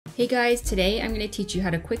Hey guys, today I'm going to teach you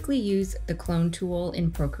how to quickly use the clone tool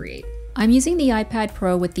in Procreate. I'm using the iPad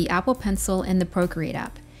Pro with the Apple Pencil and the Procreate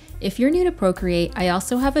app. If you're new to Procreate, I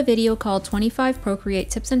also have a video called 25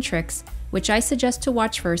 Procreate Tips and Tricks, which I suggest to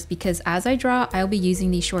watch first because as I draw, I'll be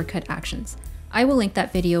using these shortcut actions. I will link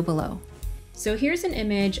that video below. So here's an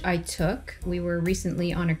image I took. We were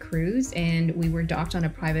recently on a cruise and we were docked on a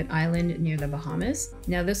private island near the Bahamas.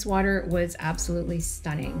 Now this water was absolutely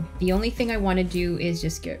stunning. The only thing I want to do is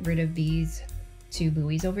just get rid of these two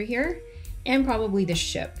buoys over here and probably the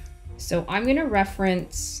ship. So I'm going to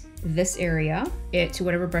reference this area to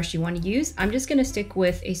whatever brush you want to use. I'm just going to stick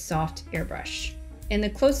with a soft airbrush. And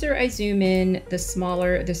the closer I zoom in, the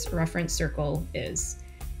smaller this reference circle is.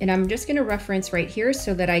 And I'm just going to reference right here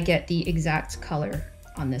so that I get the exact color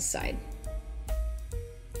on this side.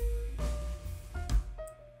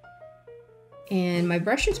 And my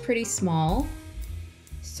brush is pretty small,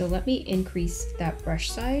 so let me increase that brush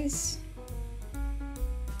size.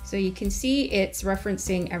 So you can see it's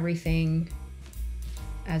referencing everything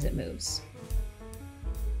as it moves.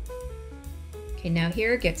 Okay, now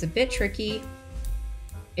here it gets a bit tricky.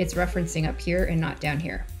 It's referencing up here and not down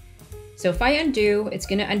here. So if I undo, it's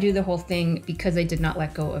going to undo the whole thing because I did not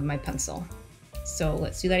let go of my pencil. So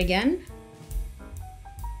let's do that again.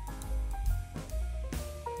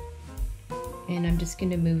 And I'm just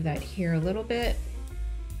going to move that here a little bit.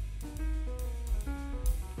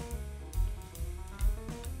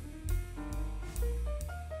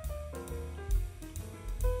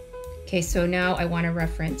 Okay, so now I want to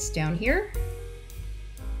reference down here.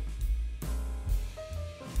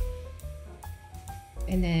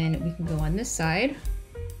 And then we can go on this side.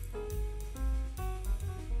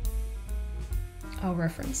 I'll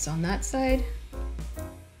reference on that side.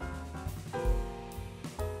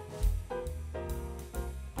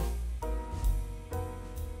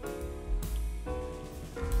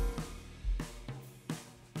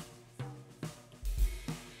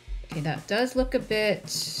 Okay, that does look a bit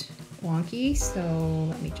wonky, so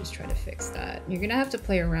let me just try to fix that. You're gonna have to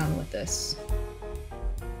play around with this.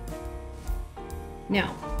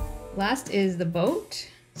 Now, last is the boat.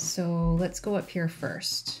 So let's go up here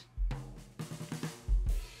first.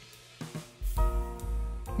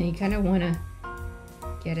 Now you kind of want to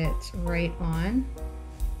get it right on.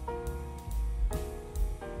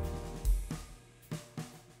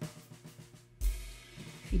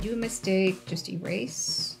 If you do a mistake, just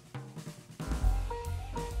erase.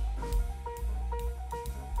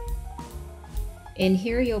 In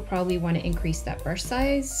here, you'll probably want to increase that brush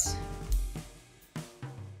size.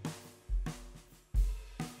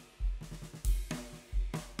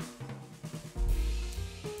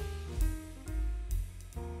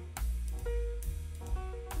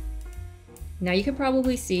 Now you can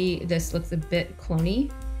probably see this looks a bit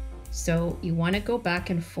cloney, so you want to go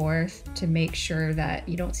back and forth to make sure that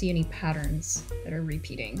you don't see any patterns that are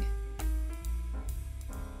repeating.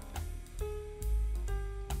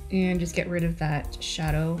 And just get rid of that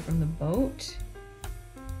shadow from the boat.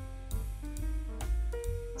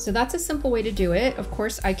 So that's a simple way to do it. Of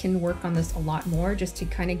course, I can work on this a lot more just to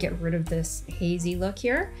kind of get rid of this hazy look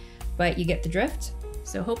here, but you get the drift.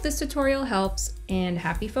 So hope this tutorial helps and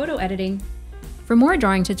happy photo editing. For more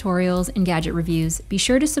drawing tutorials and gadget reviews, be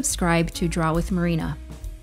sure to subscribe to Draw with Marina.